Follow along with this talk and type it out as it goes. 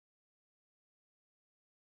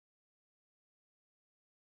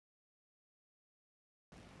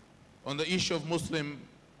On the issue of Muslim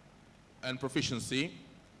and proficiency,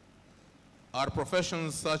 are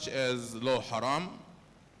professions such as law haram,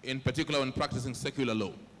 in particular when practicing secular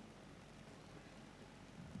law?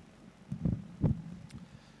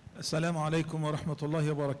 Assalamu alaikum wa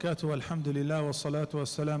rahmatullahi wa barakatuh. Alhamdulillah wa salatu wa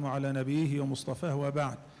salamu ala nabiyhi wa mustafahu wa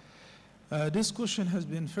ba'd. This question has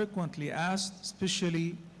been frequently asked,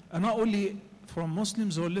 especially not only from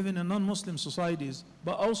Muslims who are living in non-Muslim societies,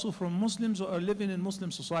 but also from Muslims who are living in Muslim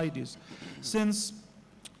societies. Since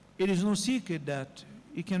it is no secret that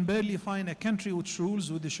you can barely find a country which rules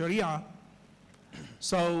with the Sharia,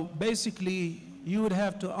 so basically you would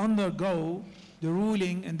have to undergo the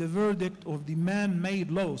ruling and the verdict of the man-made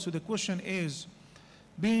law. So the question is,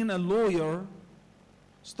 being a lawyer,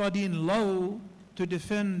 studying law to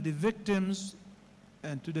defend the victims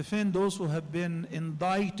and to defend those who have been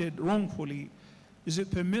indicted wrongfully, is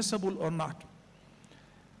it permissible or not?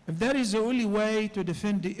 If that is the only way to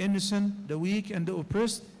defend the innocent, the weak, and the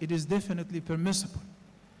oppressed, it is definitely permissible.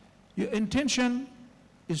 Your intention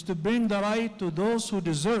is to bring the right to those who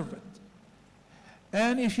deserve it.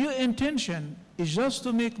 And if your intention is just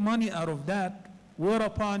to make money out of that,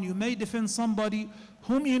 whereupon you may defend somebody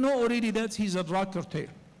whom you know already that he's a drug cartel,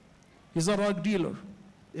 he's a drug dealer,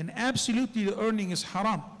 and absolutely the earning is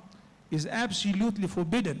haram, is absolutely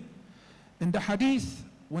forbidden. In the hadith,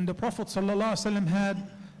 when the Prophet ﷺ had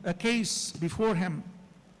a case before him,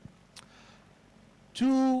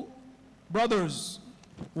 two brothers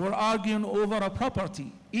were arguing over a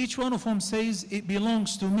property. Each one of them says, it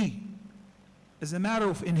belongs to me, as a matter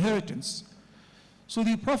of inheritance. So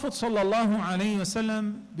the Prophet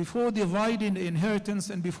ﷺ, before dividing the inheritance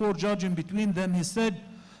and before judging between them, he said,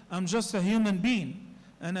 I'm just a human being,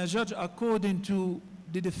 and I judge according to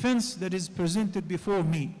the defense that is presented before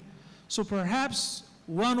me. So perhaps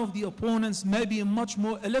one of the opponents may be much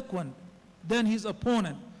more eloquent than his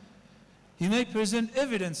opponent. He may present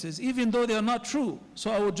evidences, even though they are not true,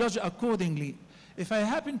 so I will judge accordingly. If I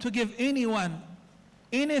happen to give anyone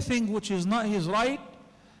anything which is not his right,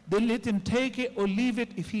 then let him take it or leave it.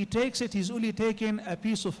 If he takes it, he's only taking a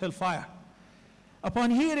piece of hellfire.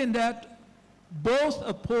 Upon hearing that, both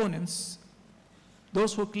opponents,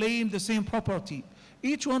 those who claim the same property,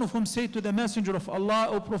 each one of them said to the Messenger of Allah,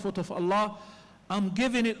 O Prophet of Allah, I'm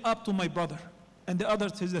giving it up to my brother. And the other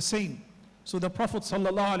says the same. So the Prophet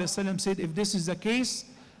ﷺ said, if this is the case,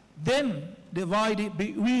 then divide it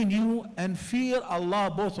between you and fear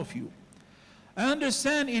Allah, both of you. I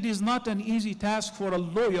understand it is not an easy task for a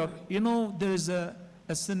lawyer. You know, there is a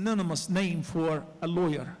synonymous name for a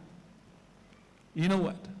lawyer. You know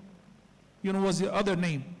what? You know what's the other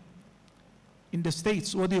name? In the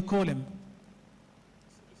States, what do you call him?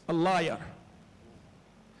 A liar.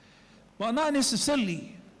 But not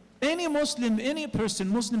necessarily. Any Muslim, any person,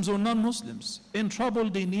 Muslims or non-Muslims, in trouble,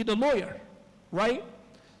 they need a lawyer, right?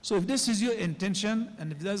 So if this is your intention,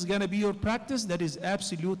 and if that's going to be your practice, that is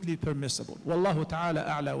absolutely permissible. Wallahu ta'ala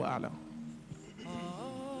a'la wa a'lam.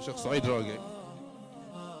 Sheikh Saeed Raghi.